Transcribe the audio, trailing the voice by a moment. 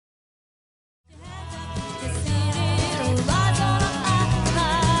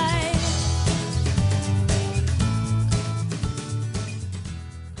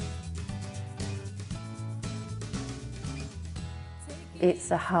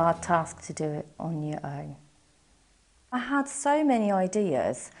It's a hard task to do it on your own. I had so many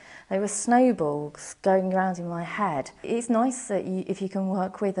ideas. They were snowballs going around in my head. It's nice that if you can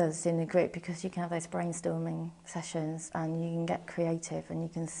work with us in a group, because you can have those brainstorming sessions and you can get creative and you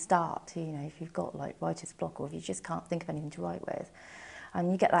can start, if you've got like writer's block or if you just can't think of anything to write with.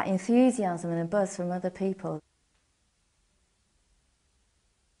 And you get that enthusiasm and a buzz from other people.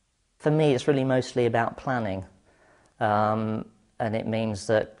 For me, it's really mostly about planning. And it means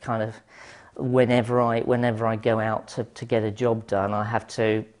that kind of whenever I go out to get a job done, I have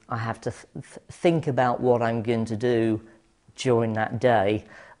to think about what I'm going to do during that day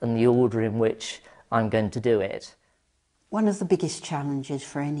and the order in which I'm going to do it. One of the biggest challenges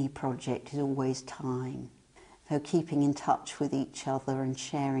for any project is always time. So keeping in touch with each other and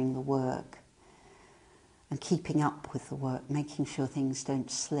sharing the work and keeping up with the work, making sure things don't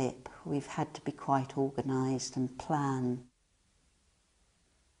slip. We've had to be quite organised and plan.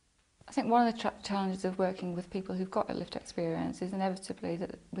 I think one of the challenges of working with people who've got a lived experience is inevitably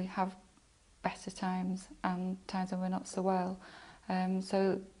that we have better times and times when we're not so well.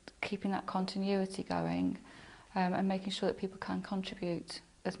 So keeping that continuity going and making sure that people can contribute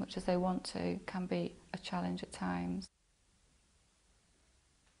as much as they want to can be a challenge at times.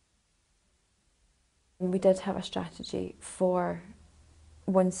 We did have a strategy for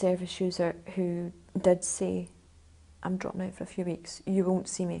one service user who did say, "I'm dropping out for a few weeks, you won't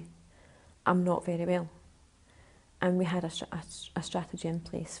see me. I'm not very well." And we had a strategy in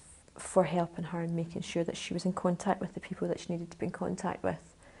place for helping her and making sure that she was in contact with the people that she needed to be in contact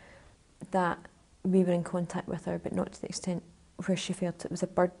with, that we were in contact with her, but not to the extent where she felt it was a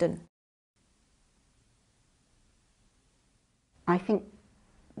burden. I think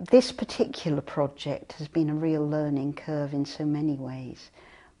this particular project has been a real learning curve in so many ways.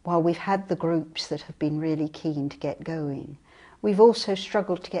 While we've had the groups that have been really keen to get going, we've also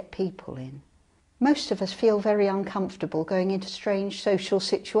struggled to get people in. Most of us feel very uncomfortable going into strange social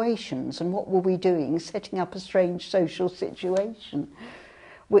situations, and what were we doing? Setting up a strange social situation,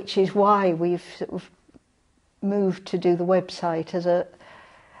 which is why we've sort of moved to do the website as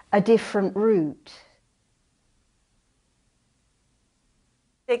a different route.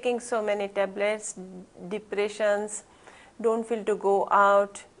 Taking so many tablets, depressions, don't feel to go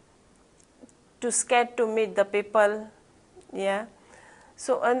out, too scared to meet the people, yeah.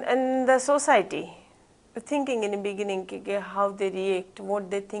 So, and the society, thinking in the beginning how they react,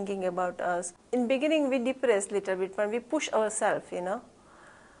 what they're thinking about us. In beginning we depress a little bit, but we push ourselves,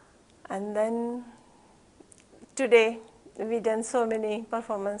 And then today we done so many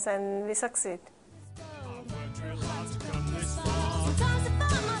performances and we succeed.